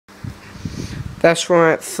That's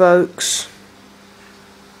right, folks.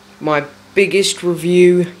 My biggest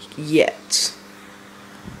review yet.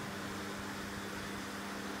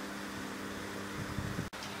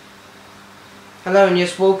 Hello and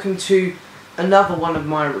yes, welcome to another one of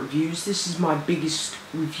my reviews. This is my biggest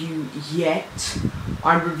review yet.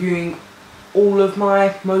 I'm reviewing most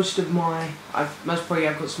probably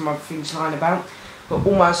I've got some other things lying about, but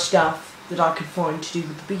all my stuff that I could find to do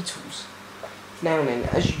with the Beatles. Now then,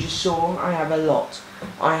 as you just saw, I have a lot.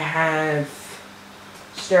 I have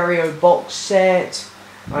stereo box set,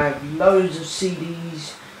 I have loads of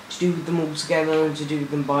CDs to do with them all together and to do with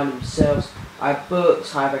them by themselves. I have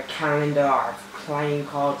books, I have a calendar, I have playing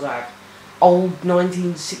cards, I have old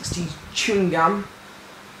 1960s chewing gum,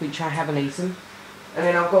 which I haven't eaten, and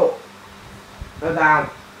then I've got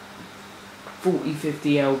about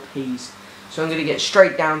 40-50 LPs. So I'm going to get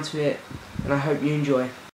straight down to it, and I hope you enjoy.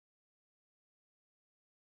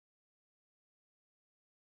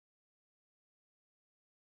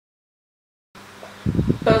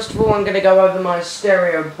 First of all, I'm going to go over my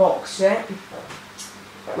stereo box set,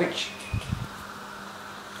 which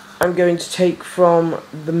I'm going to take from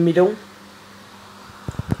the middle.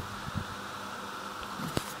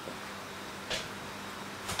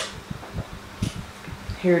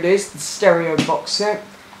 Here it is, the stereo box set.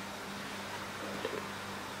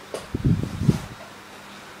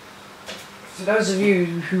 For those of you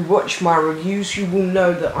who watch my reviews, you will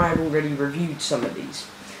know that I have already reviewed some of these.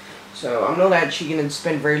 So I'm not actually going to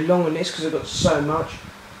spend very long on this because I've got so much.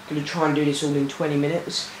 I'm going to try and do this all in 20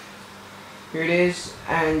 minutes. Here it is,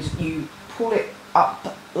 and you pull it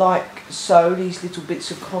up like so, these little bits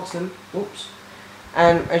of cotton. Oops.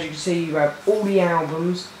 And as you can see, you have all the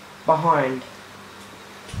albums behind.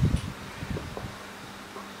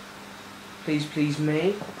 Please Please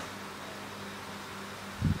Me.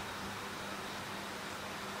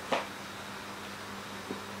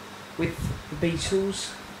 With the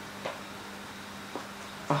Beatles.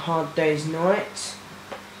 A Hard Day's Night.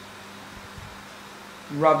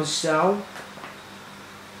 Rubber Soul.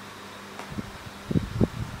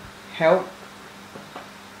 Help.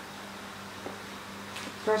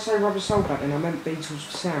 Did I say Rubber Soul back then? I meant Beatles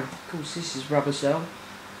for Sam. Of course, this is Rubber Soul.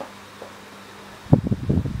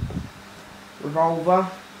 Revolver.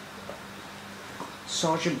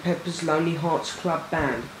 Sgt. Pepper's Lonely Hearts Club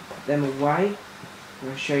Band. Put them away.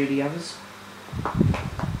 I'll show you the others.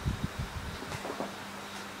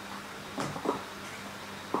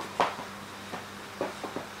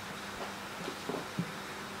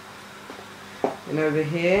 And over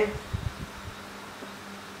here,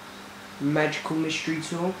 Magical Mystery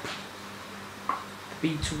Tour,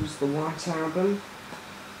 Beatles The White Album,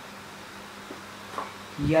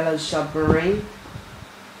 Yellow Submarine,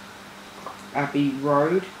 Abbey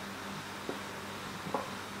Road,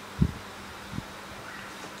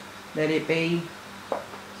 Let It Be,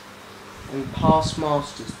 and Past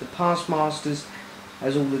Masters. The Past Masters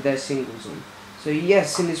has all of their singles on. So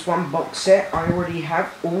yes, in this one box set, I already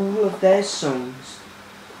have all of their songs.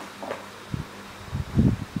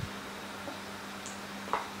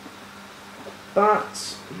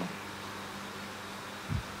 But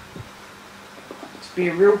to be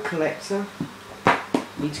a real collector, you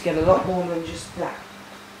need to get a lot more than just that.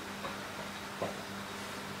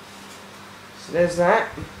 So there's that.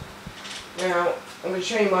 Now, I'm going to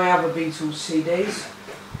show you my other Beatles CDs.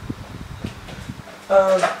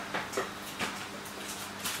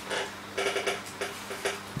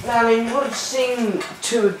 Now then, you would have seen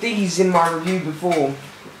two of these in my review before.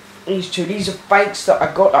 These are fakes that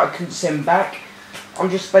I got that I couldn't send back. I'm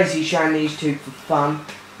just basically showing these two for fun,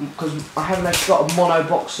 because I haven't actually got a mono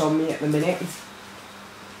box on me at the minute.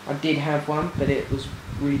 I did have one, but it was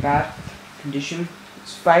really bad condition.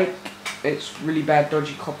 It's fake. It's really bad,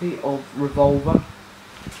 dodgy copy of Revolver.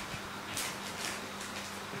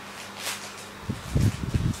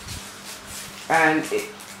 And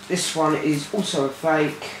this one is also a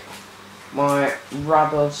fake, my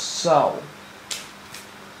Rubber Soul.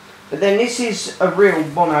 But then this is a real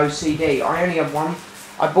mono CD. I only have one.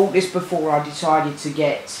 I bought this before I decided to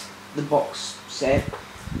get the box set,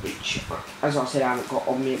 which, as I said, I haven't got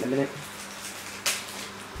on me at the minute.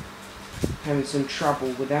 Having some trouble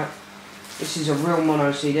with that. This is a real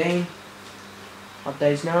mono CD. Hard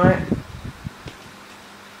Day's Night.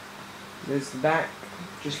 There's the back,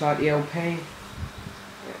 just like the LP. And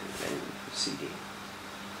then the CD.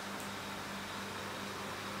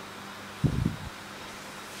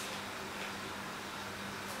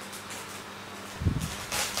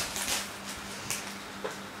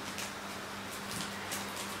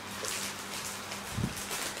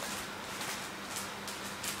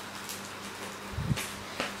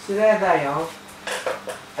 So there they are.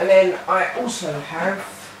 And then I also have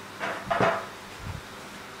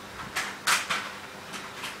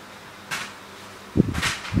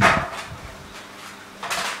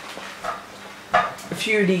a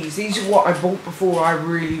few of these. These are what I bought before I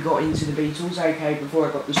really got into the Beatles, okay, before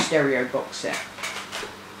I got the stereo box set.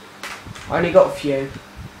 I only got a few.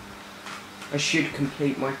 I should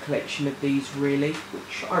complete my collection of these really,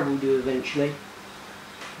 which I will do eventually.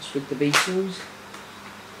 It's with the Beatles.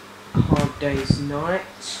 Hard Day's Night.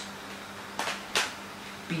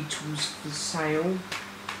 Beatles for Sale.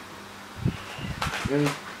 And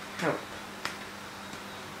Help.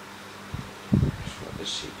 That's what the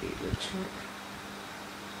CD looks like.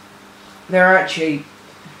 They're actually...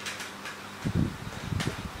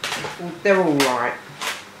 they're alright.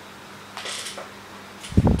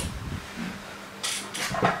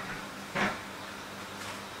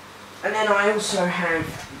 And then I also have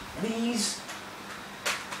these.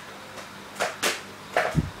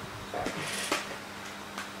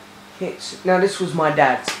 Now this was my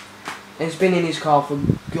dad's. It's been in his car for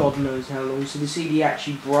God knows how long, so the CD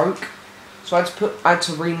actually broke. So I had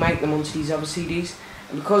to remake them onto these other CDs.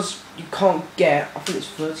 And because you can't get, I think it's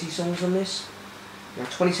 30 songs on this. No,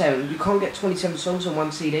 27. You can't get 27 songs on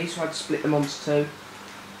one CD, so I had to split them onto two.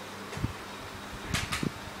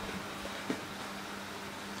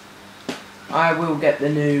 I will get the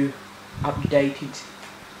new updated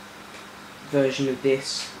version of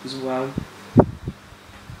this as well.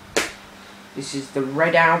 This is the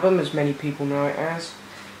Red Album, as many people know it as,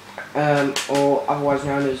 or otherwise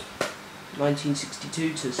known as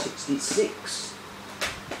 1962 to 66.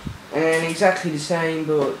 And exactly the same,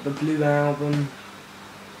 but the Blue Album.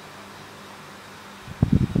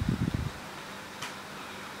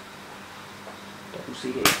 Double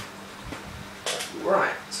CD.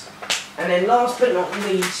 Right. And then last but not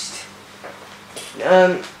least,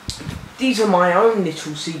 these are my own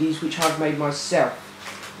little CDs which I've made myself.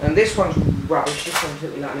 And this one's rubbish, this one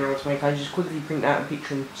took me like an hour to make. I just quickly printed out a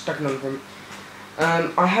picture and stuck it on from.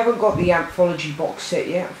 I haven't got the Anthology box set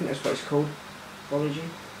yet, I think that's what it's called. Anthology?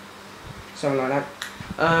 Something like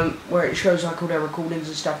that. Where it shows like all their recordings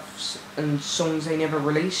and stuff and songs they never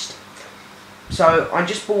released. So I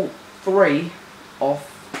just bought 3 off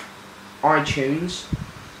iTunes.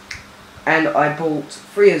 And I bought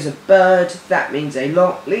 3 as a bird, that means a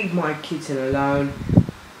lot, leave my kitten alone,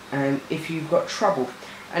 and if you've got trouble.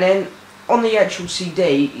 And then on the actual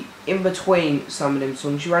CD, in between some of them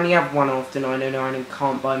songs, you only have one after 909 and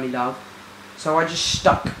Can't Buy Me Love. So I just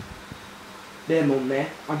stuck them on there.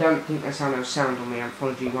 I don't think that's how they'll sound on the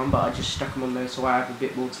Anthology one, but I just stuck them on there so I have a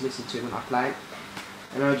bit more to listen to when I play it.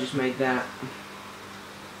 And I just made that.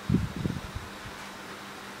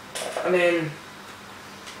 And then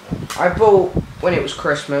I bought, when it was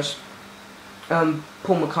Christmas, Paul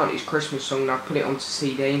McCartney's Christmas song, and I put it onto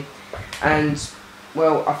CD, and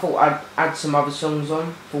well, I thought I'd add some other songs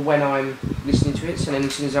on for when I'm listening to it, so then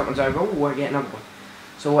as soon as that one's over, oh, I get another one.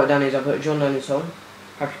 So what I've done is I put a John Lennon song,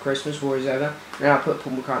 Happy Christmas, War Is Over, and then I put a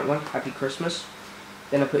Paul McCartney one, Happy Christmas,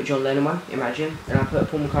 then I put a John Lennon one, Imagine, then I put a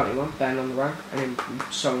Paul McCartney one, Band on the Run, and then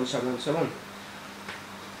so on and so on and so on.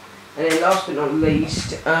 And then last but not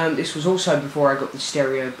least, this was also before I got the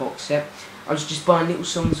stereo box set. I was just buying little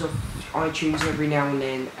songs off iTunes every now and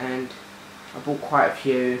then, and I bought quite a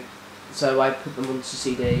few, so I put them onto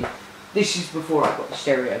CD. This is before I got the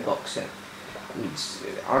stereo box set. And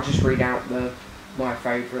I'll just read out my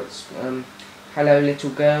favourites. Hello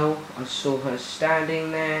Little Girl, I saw her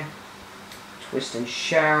standing there. Twist and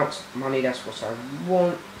Shout, Money, That's What I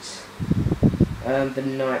Want. The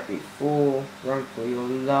Night Before, Run For Your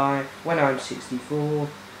Life, When I'm 64,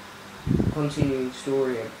 Continuing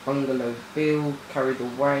Story of Bungalow Bill, Carry the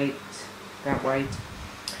Weight, That Weight,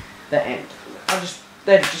 The End.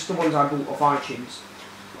 They're just the ones I bought off iTunes.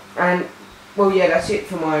 And, well yeah, that's it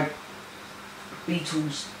for my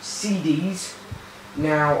Beatles CDs.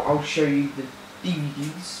 Now I'll show you the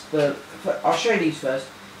DVDs, but I'll show you these first.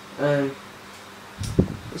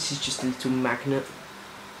 This is just a little magnet.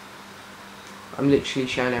 I'm literally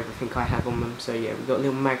showing everything I have on them, so yeah, we've got a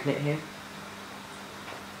little magnet here.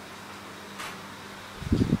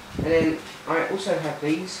 And then I also have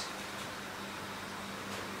these.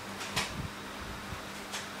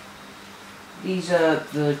 These are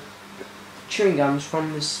the chewing gums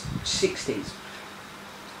from the 60s.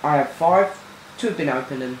 I have 5, 2 have been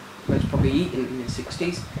opened and most probably eaten in the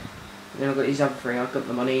 60s. And then I've got these other 3, I've got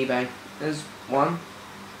them on eBay. There's 1.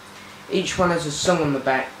 Each one has a song on the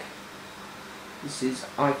back. This is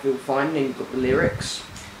I Feel Fine, and then you've got the lyrics.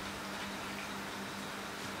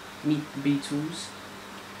 Meet the Beatles,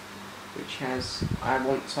 which has I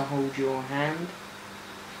Want to Hold Your Hand.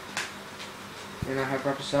 And I have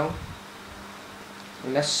rubber sole.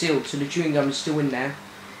 And that's sealed, so the chewing gum is still in there.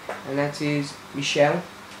 And that is Michelle.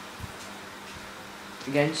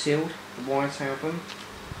 Again sealed. The White Album.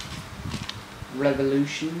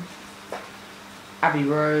 Revolution. Abbey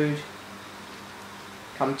Road.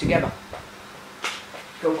 Come Together.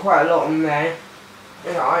 Got quite a lot on there.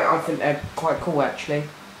 And I think they're quite cool actually,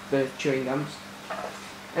 the chewing gums.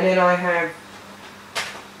 And then I have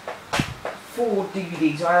 4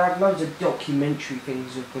 DVDs. I have loads of documentary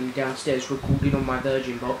things of them downstairs recorded on my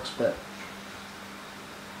Virgin box, but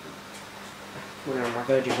well, they're on my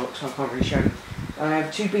Virgin box, so I can't really show them. I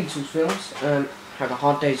have 2 Beatles films. Have A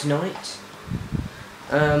Hard Day's Night.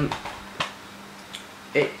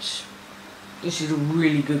 This is a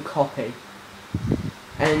really good copy,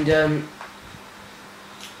 and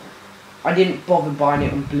I didn't bother buying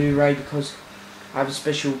it on Blu-ray because I have a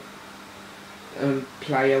special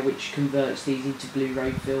player which converts these into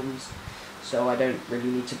Blu-ray films, so I don't really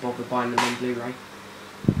need to bother buying them on Blu-ray.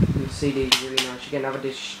 The CD is really nice. You get another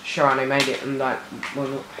disc, show how they made it, and like, well,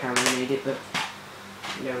 not how they made it, but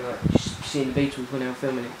you know, like just seeing the Beatles when they were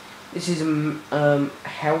filming it. This is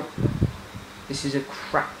Help. This is a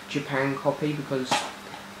crap Japan copy because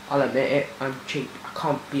I'll admit it, I'm cheap. I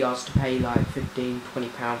can't be asked to pay like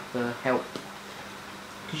 £15–20 for Help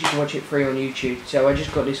because you can watch it free on YouTube. So I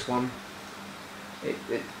just got this one.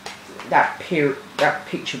 That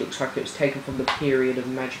picture looks like it was taken from the period of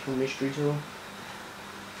Magical Mystery Tour.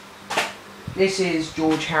 This is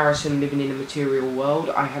George Harrison, Living in a Material World.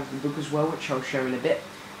 I have the book as well, which I'll show in a bit.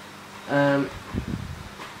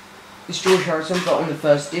 It's George Harrison, but on the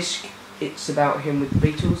first disc it's about him with the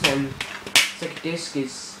Beatles, and the second disc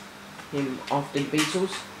is him after the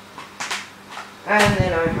Beatles. And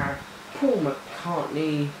then I have Paul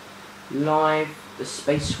McCartney live, The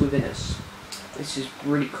Space Within Us. This is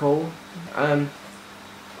really cool. Yeah,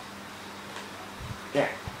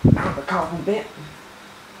 out the carbon bit.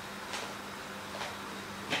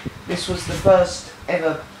 This was the first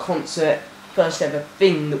ever concert, first ever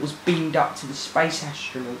thing that was beamed up to the space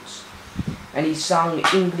astronauts. And he sung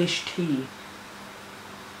English Tea.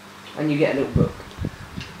 And you get a little book.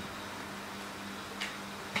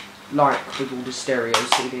 Like with all the stereo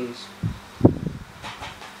CDs.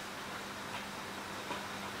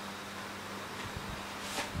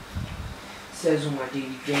 So there's all my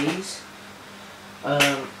DVDs.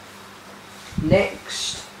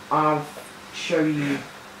 Next, I'll show you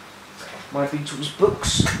my Beatles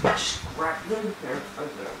books. Just grab them. They're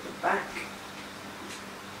open at the back.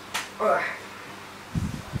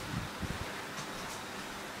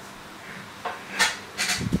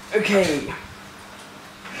 Okay.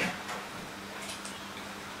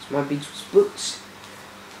 It's my Beatles books.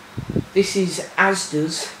 This is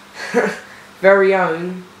Asda's very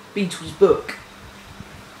own Beatles book.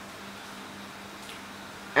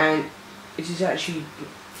 And it is actually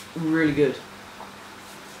really good.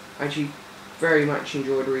 I actually very much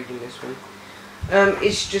enjoyed reading this one.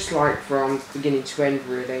 It's just like from beginning to end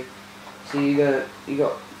really. So you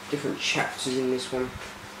got different chapters in this one.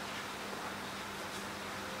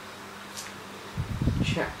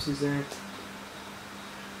 Chapters there.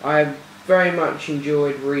 I very much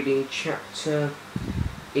enjoyed reading chapter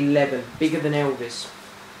 11, Bigger Than Elvis.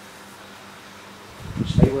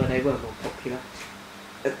 Which they were more popular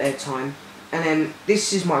at their time. And then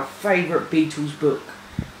this is my favourite Beatles book.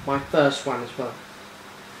 My first one as well.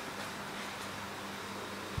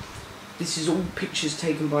 This is all pictures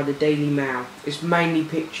taken by the Daily Mail. It's mainly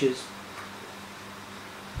pictures.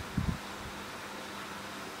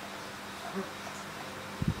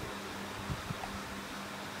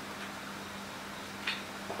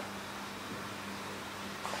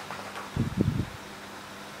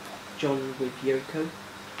 John with Yoko.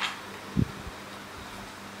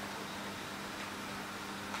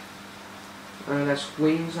 That's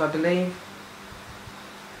Wings, I believe.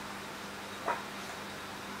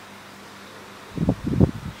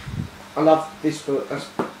 I love this book. That's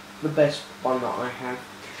the best one that I have.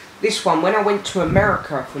 This one, when I went to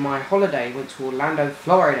America for my holiday, went to Orlando,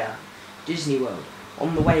 Florida, Disney World.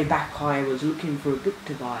 On the way back, I was looking for a book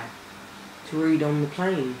to buy, to read on the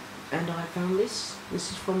plane, and I found this.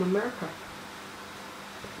 This is from America.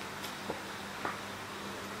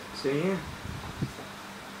 So yeah.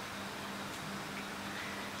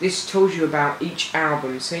 This tells you about each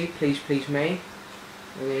album. See, Please Please Me.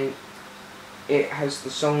 And then it has the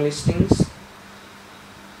song listings.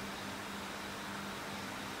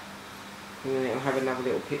 And then it'll have another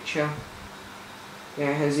little picture. Then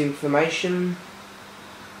it has information.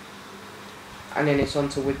 And then it's on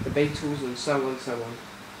to With the Beatles and so on, so on.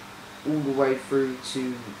 All the way through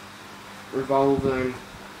to Revolver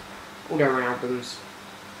all their albums.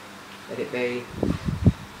 Let It Be.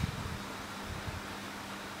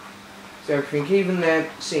 So everything, even their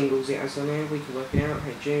singles it has on there. We Can Work It Out,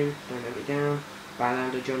 Hey Jude, Don't Let Me Down,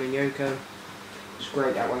 Ballad, John and Yoko. It's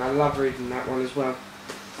great, that one. I love reading that one as well.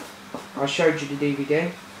 I showed you the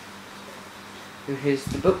DVD. And here's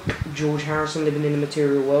the book, George Harrison, Living in the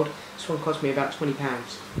Material World. This one cost me about £20.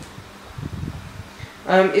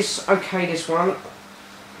 It's okay, this one.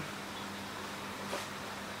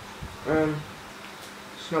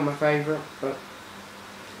 It's not my favourite, but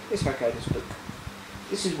it's okay, this book.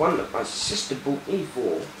 This is one that my sister bought me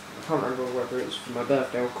for. I can't remember whether it was for my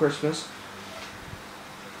birthday or Christmas.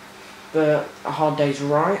 But A Hard Day's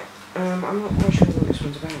Right. I'm not quite sure what this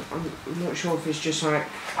one's about. I'm not sure if it's just like...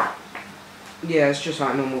 Yeah, it's just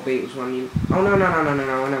like a normal Beatles one. Oh, no,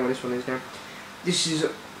 I know what this one is now. This is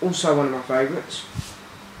also one of my favourites.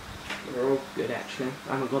 They're all good, actually.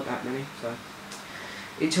 I haven't got that many, so...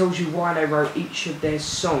 It tells you why they wrote each of their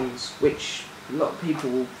songs, which a lot of people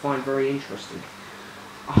will find very interesting.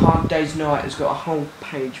 A Hard Day's Night has got a whole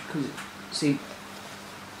page, because, see...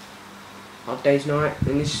 Hard Day's Night,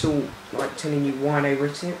 and this is all, like, telling you why they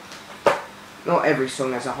wrote it. Not every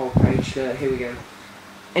song has a whole page, here we go.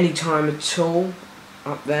 Anytime at All,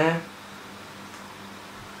 up there.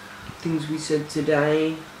 Things We Said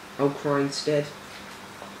Today, I'll Cry Instead.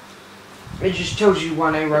 It just tells you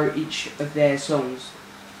why they wrote each of their songs.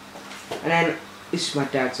 And then, this is my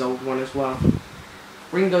dad's old one as well.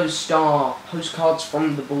 Ringo's Starr, Postcards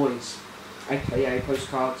from the Boys. AKA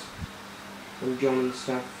Postcards from John and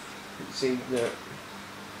stuff. You can see the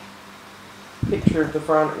picture of the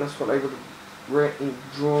front, and that's what they would have written,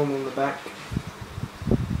 drawn on the back.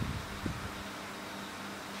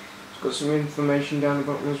 Got some information down the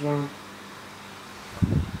bottom as well.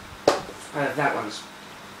 That one's...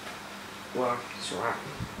 Well, it's alright.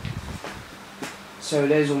 So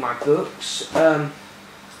there's all my books. I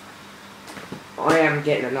am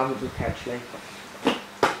getting another book actually.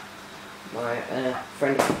 My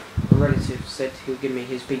friend, a relative, said he'll give me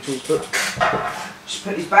his Beatles book. Just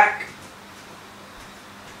put his back.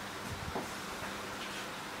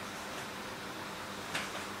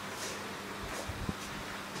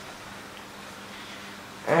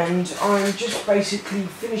 And I'm just basically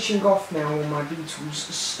finishing off now all my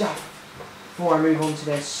Beatles stuff before I move on to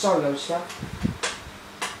their solo stuff.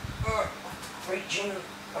 Reaching.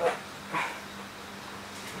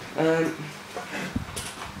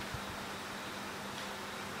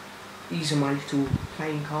 These are my little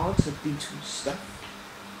playing cards of Beatles stuff.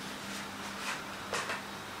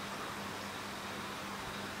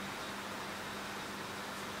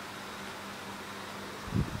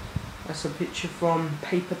 That's a picture from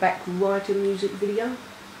Paperback Writer music video.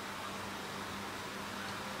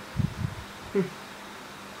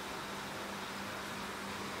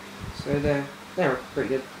 So they're pretty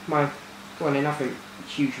good. Well, they're nothing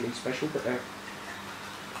hugely special, but they're...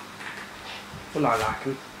 Well, I like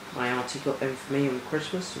them. My auntie got them for me on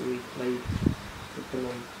Christmas, and we played with them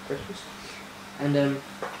on Christmas. And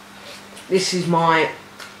this is my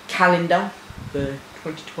calendar for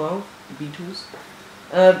 2012, the Beatles.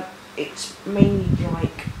 It's mainly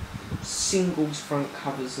like singles front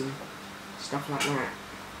covers and stuff like that.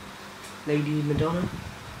 Lady Madonna.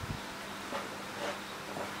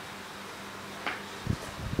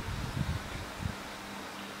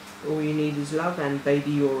 All You Need Is Love and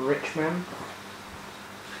Baby You're a Rich Man.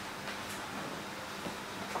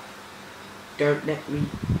 Don't Let Me...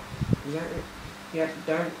 Is that it? Yeah,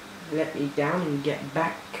 Don't Let Me Down and Get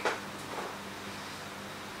Back.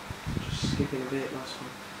 Just skipping a bit last one.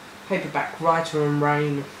 Paperback Writer and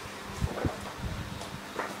Rain.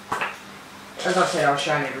 As I said, I'll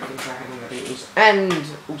show you everything I have on the Beatles. And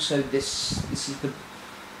also this is the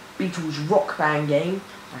Beatles Rock Band game.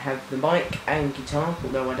 I have the mic and guitar,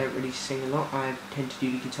 although I don't really sing a lot. I tend to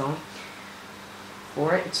do the guitar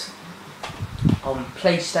for it. On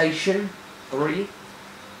PlayStation 3.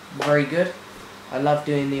 Very good. I love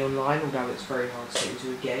doing the online, although it's very hard to get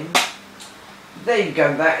into a game. There you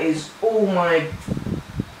go, that is all my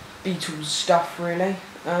Beatles stuff really.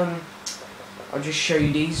 I'll just show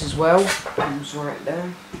you these as well. These right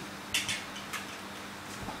there.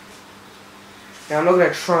 Now I'm not going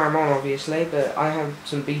to try them on obviously, but I have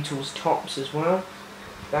some Beatles tops as well.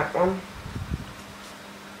 That one.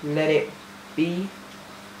 Let It Be.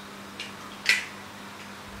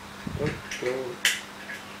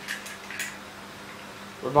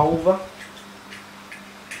 Revolver.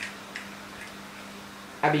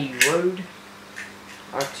 Abbey Road.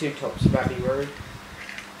 I have two tops of Abbey Road.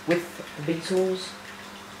 With the Beatles.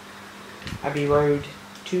 Abbey Road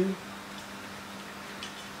 2.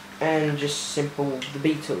 And just simple The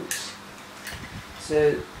Beatles.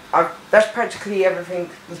 So that's practically everything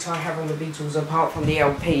that I have on the Beatles apart from the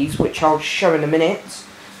LPs, which I'll show in a minute.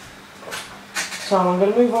 So I'm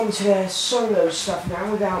going to move on to their solo stuff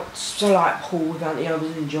now, like Paul, without the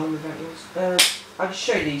others, and John without yours. I'll just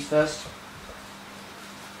show you these first.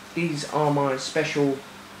 These are my special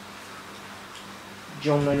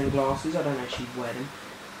John Lennon glasses. I don't actually wear them.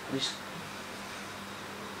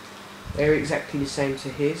 They're exactly the same to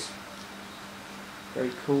his.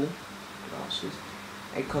 Very cool glasses.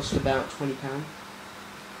 They cost about £20.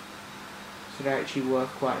 So they're actually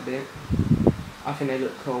worth quite a bit. I think they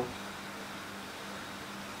look cool.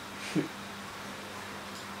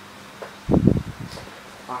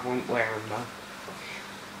 I won't wear them though.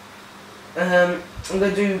 I'm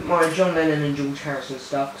going to do my John Lennon and George Harrison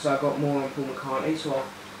stuff because I've got more on Paul McCartney, so I'll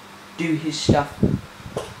do his stuff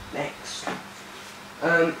next.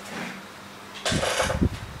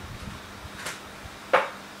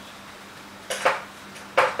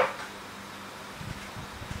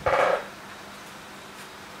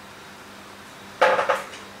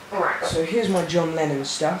 Alright, so here's my John Lennon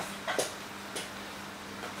stuff.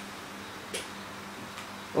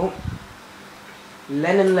 Oh,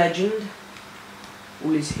 Lennon Legend,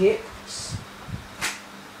 all his hits.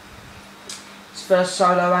 His first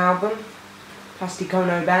solo album, Plastic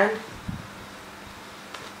Ono Band.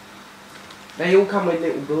 They all come with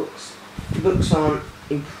little books. The books aren't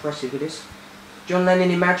impressive with this. John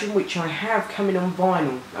Lennon Imagine, which I have coming on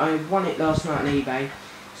vinyl. I won it last night on eBay.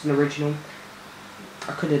 It's an original.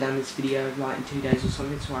 I could have done this video like in 2 days or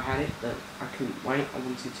something, so I had it, but I couldn't wait. I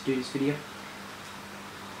wanted to do this video.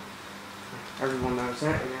 Everyone knows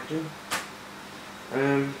that, Imagine.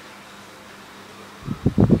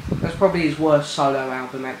 That's probably his worst solo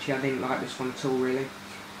album actually. I didn't like this one at all really.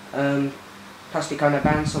 Plastic Ono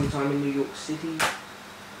Band, Sometime in New York City.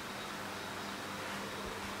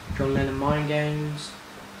 John Lennon Mind Games.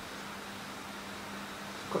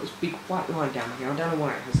 It's got this big white line down here. I don't know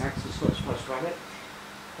why it has that, 'cause it's not supposed to have it.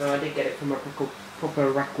 I did get it from a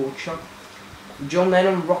proper record shop. John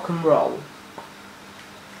Lennon Rock and Roll.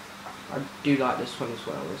 I do like this one as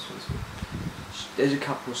well. There's a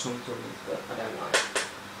couple of songs on it, but I don't like it.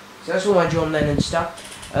 So that's all my John Lennon stuff.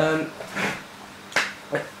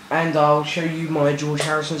 And I'll show you my George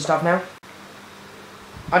Harrison stuff now.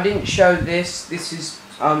 I didn't show this. This is,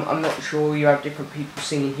 I'm not sure, you have different people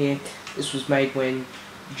singing here. This was made when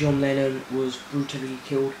John Lennon was brutally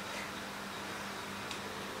killed.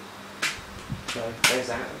 So there's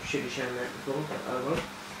that. I should have shown that before, but oh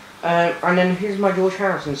well. And then here's my George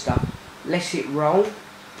Harrison stuff. Let It Roll.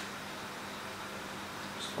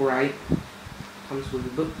 It's great. Comes with a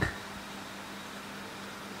book.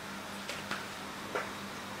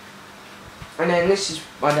 And then this is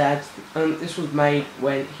my dad. This was made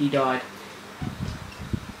when he died.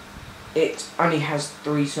 It only has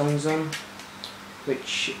 3 songs on,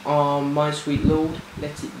 which are My Sweet Lord,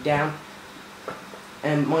 Let It Down,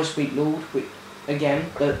 and My Sweet Lord, which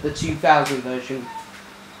again, the 2000 version.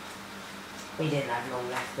 We didn't have long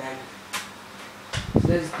left then. So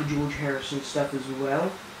there's the George Harrison stuff as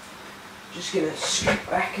well. Just gonna skip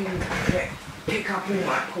back and pick up all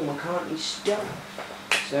my Paul McCartney stuff.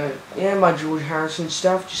 So yeah, my George Harrison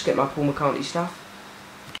stuff. Just get my Paul McCartney stuff.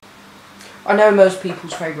 I know most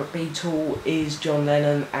people's favourite Beatle is John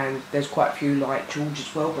Lennon, and there's quite a few like George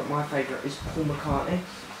as well, but my favourite is Paul McCartney,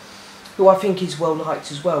 who I think is well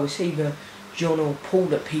liked as well. It's either John or Paul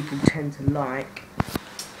that people tend to like.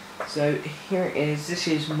 So here it is. This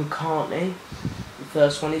is McCartney, the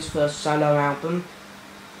first one, his first solo album.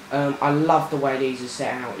 I love the way these are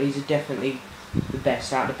set out. These are definitely the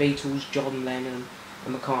best out of the Beatles, John Lennon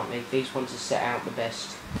and McCartney. These ones are set out the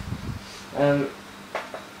best.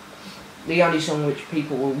 The only song which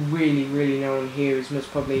people will really know on here is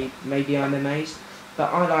most probably Maybe I'm Amazed,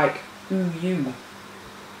 but I like Ooh You.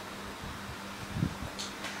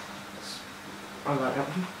 I like that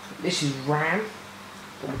one. This is Ram,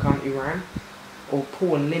 Paul McCartney Ram, or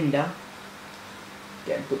Paul and Linda.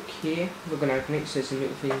 Get a book here. We're going to open it. It says some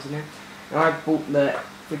little things in there. And I bought the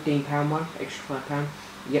 £15 one, extra £5.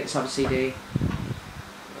 You get this other CD.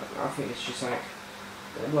 I think it's just like,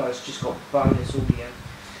 well, it's just got bonus audio.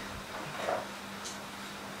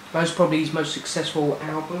 Most probably his most successful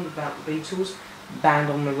album about the Beatles, Band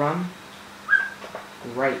on the Run.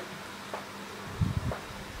 Great.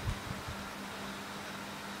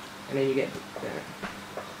 And then you get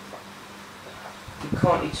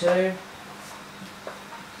McCartney 2.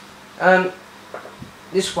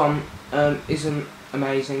 This one isn't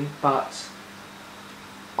amazing, but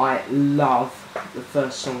I love the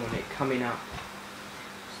first song on it, Coming Up.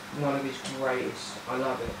 It's one of his greatest. I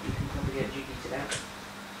love it. You can probably get jiggy to that.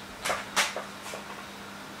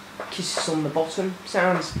 kisses on the bottom.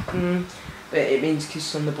 Sounds, but it means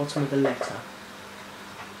kisses on the bottom of the letter.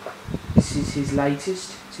 This is his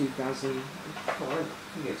latest, 2005, I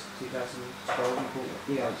think it's 2012,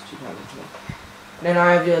 yeah, it's 2012. Then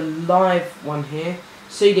I have a live one here,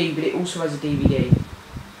 CD, but it also has a DVD.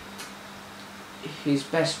 His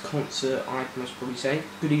best concert, I must probably say,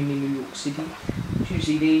 Good Evening New York City. 2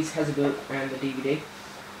 CDs, has a book and a DVD.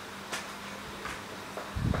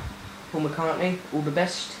 Paul McCartney, All the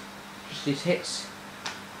Best, just his hits.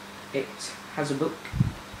 It has a book.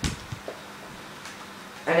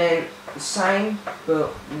 And then the same,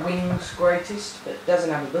 but Wings Greatest, but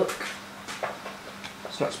doesn't have a book.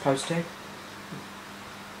 It's not supposed to.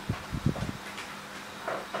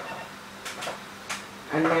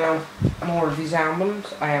 And now, more of his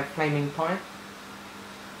albums. I have Flaming Pie.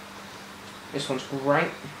 This one's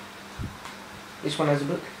great. This one has a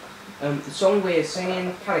book. The song we're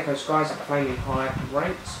singing, Calico Skies, Flaming Pie,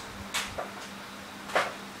 great.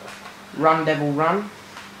 Run Devil Run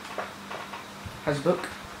has a book.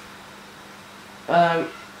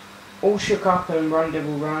 All Shook Up and Run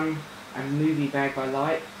Devil Run and Movie Bag by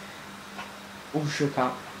Light. All Shook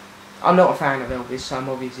Up. I'm not a fan of Elvis, so I'm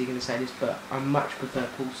obviously going to say this, but I much prefer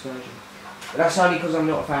Paul's version. But that's only because I'm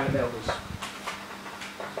not a fan of Elvis.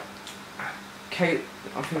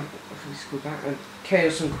 I think it's called that.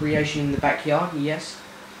 Chaos and Creation in the Backyard, yes.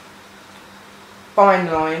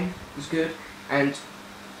 Fine Line is good, and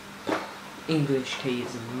English Key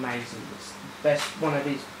is amazing. It's the best, one of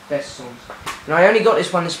his best songs. And I only got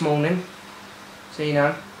this one this morning, so you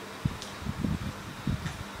know.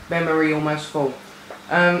 Memory Almost Full.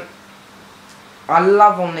 I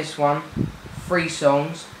love on this one 3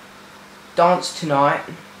 songs: Dance Tonight,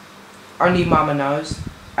 Only Mama Knows,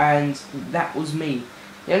 and That Was Me.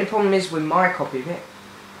 The only problem is with my copy of it,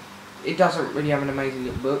 it doesn't really have an amazing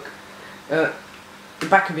little book. The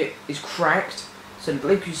back of it is cracked, so the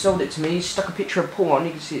bloke who sold it to me stuck a picture of Paul on.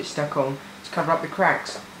 You can see it stuck on to cover up the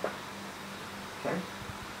cracks. Okay.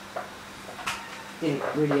 Didn't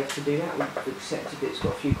really have to do that, we've accepted it's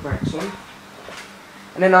got a few cracks on.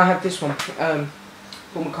 And then I have this one,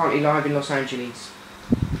 Paul McCartney Live in Los Angeles.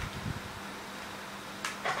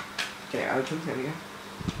 Get it open, there we go.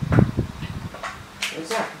 There's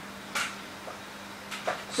that.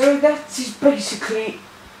 So that is basically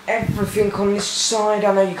everything on this side.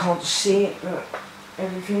 I know you can't see it, but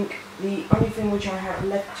everything. The only thing which I have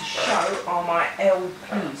left to show are my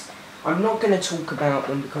LPs. I'm not going to talk about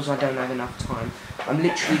them because I don't have enough time. I'm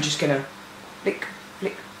literally just going to flick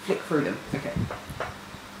through them. Okay.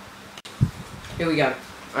 Here we go.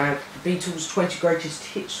 I have the Beatles 20 Greatest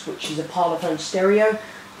Hits, which is a Parlophone stereo.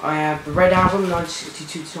 I have the Red Album,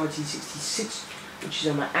 1962 to 1966, which is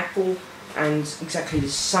on my Apple, and exactly the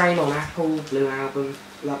same on Apple, Blue Album,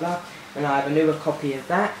 blah blah. And I have a newer copy of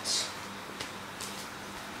that.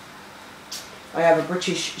 I have a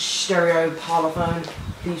British stereo Parlophone,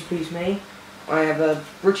 Please Please Me. I have a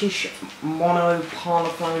British mono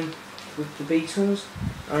Parlophone with the Beatles.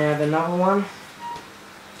 I have another one.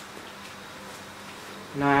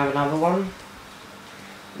 And I have another one.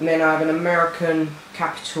 And then I have an American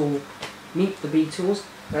Capitol Meet the Beatles.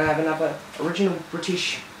 And I have another original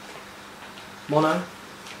British mono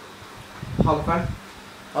Parlophone.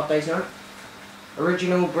 Hard Day's Night.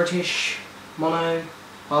 Original British mono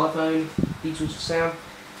Parlophone Beatles sound.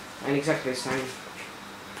 And exactly the same.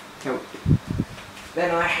 Help.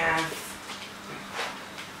 Then I have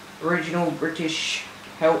original British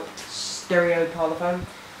Help stereo Parlophone.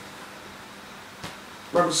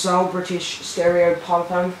 Rubber Soul British stereo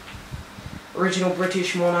Parlophone. Original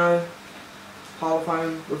British mono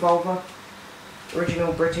Parlophone Revolver.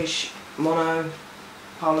 Original British mono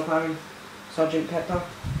Parlophone Sgt. Pepper.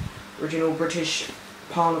 Original British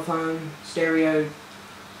Parlophone stereo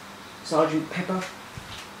Sgt. Pepper.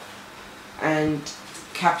 And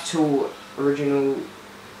Capitol original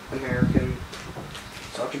American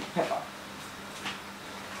Sgt. Pepper.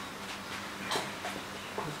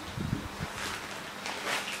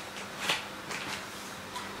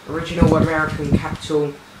 Original American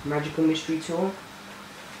Capitol Magical Mystery Tour.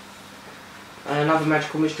 Another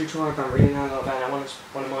Magical Mystery Tour, I don't really know a lot about that one, it's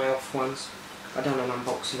one of my off ones. I done an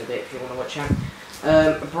unboxing a bit if you want to watch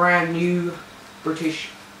that. A brand new British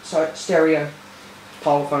stereo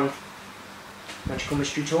Parlophone Magical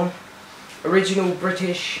Mystery Tour. Original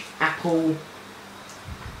British Apple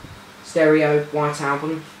stereo White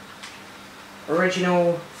Album.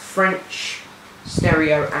 Original French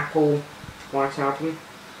stereo Apple White Album.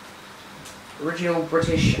 Original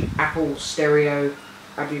British Apple stereo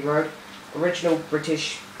Abbey Road. Original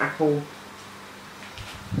British Apple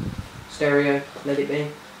stereo Let It Be.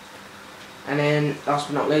 And then, last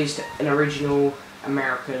but not least, an original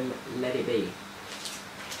American Let It Be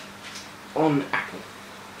on Apple.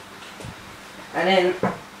 And then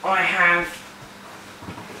I have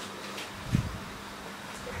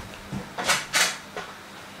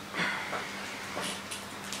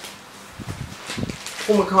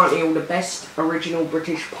Paul McCartney All the Best original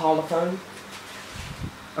British parlophone,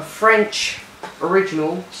 a French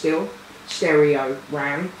original still stereo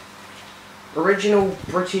RAM, original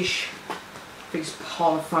British fixed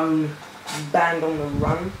parlophone Band on the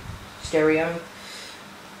Run stereo,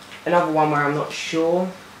 another one where I'm not sure,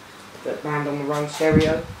 but Band on the Run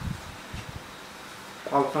stereo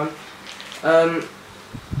parlophone,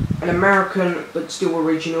 an American but still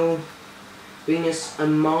original Venus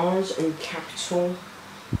and Mars and Capitol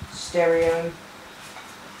stereo.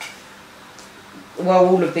 Well,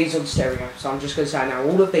 all of these are on stereo, so I'm just going to say now,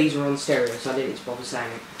 all of these are on stereo, so I didn't bother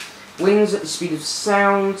saying it. Wings at the Speed of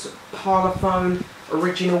Sound, parlophone,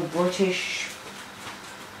 original British.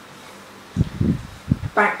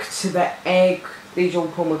 Back to the Egg, these are all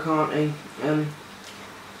Paul McCartney,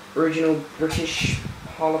 original British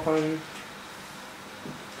parlophone.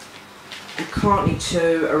 McCartney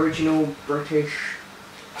 2, original British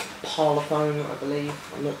parlophone, I believe,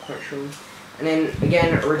 I'm not quite sure. And then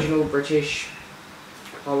again, original British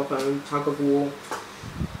parlophone, Tug of War,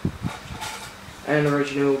 and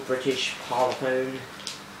original British parlophone,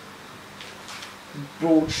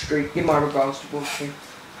 Broad Street. Give my regards to Broad Street.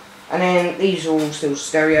 And then these are all still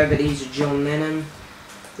stereo, but these are John Lennon,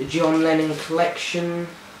 the John Lennon collection.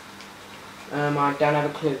 I don't have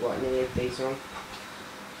a clue what any of these are.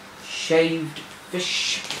 Shaved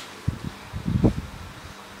Fish.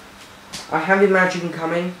 I Have Imagine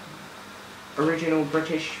Coming, original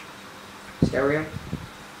British stereo.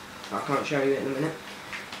 I can't show you it in a minute,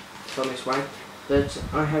 it's on this way, but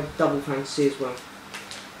I have Double Fantasy as well.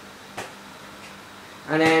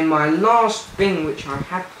 And then my last thing which I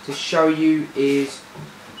had to show you is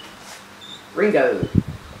Ringo.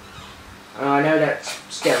 And I know that's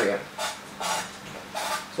stereo.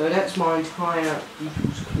 So that's my entire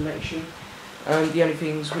Beatles collection. The only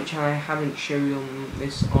things which I haven't shown on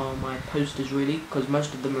this are my posters really, because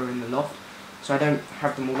most of them are in the loft. So I don't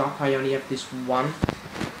have them all up, I only have this one.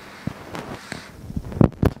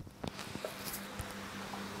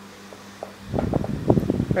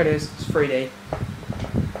 There it is, it's 3D.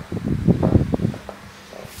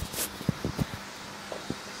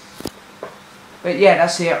 But yeah,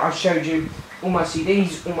 that's it. I've showed you all my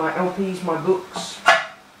CDs, all my LPs, my books,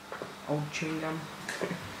 old chewing gum.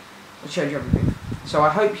 I showed you everything. So I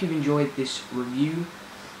hope you've enjoyed this review.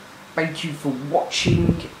 Thank you for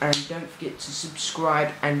watching, and don't forget to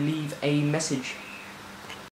subscribe and leave a message.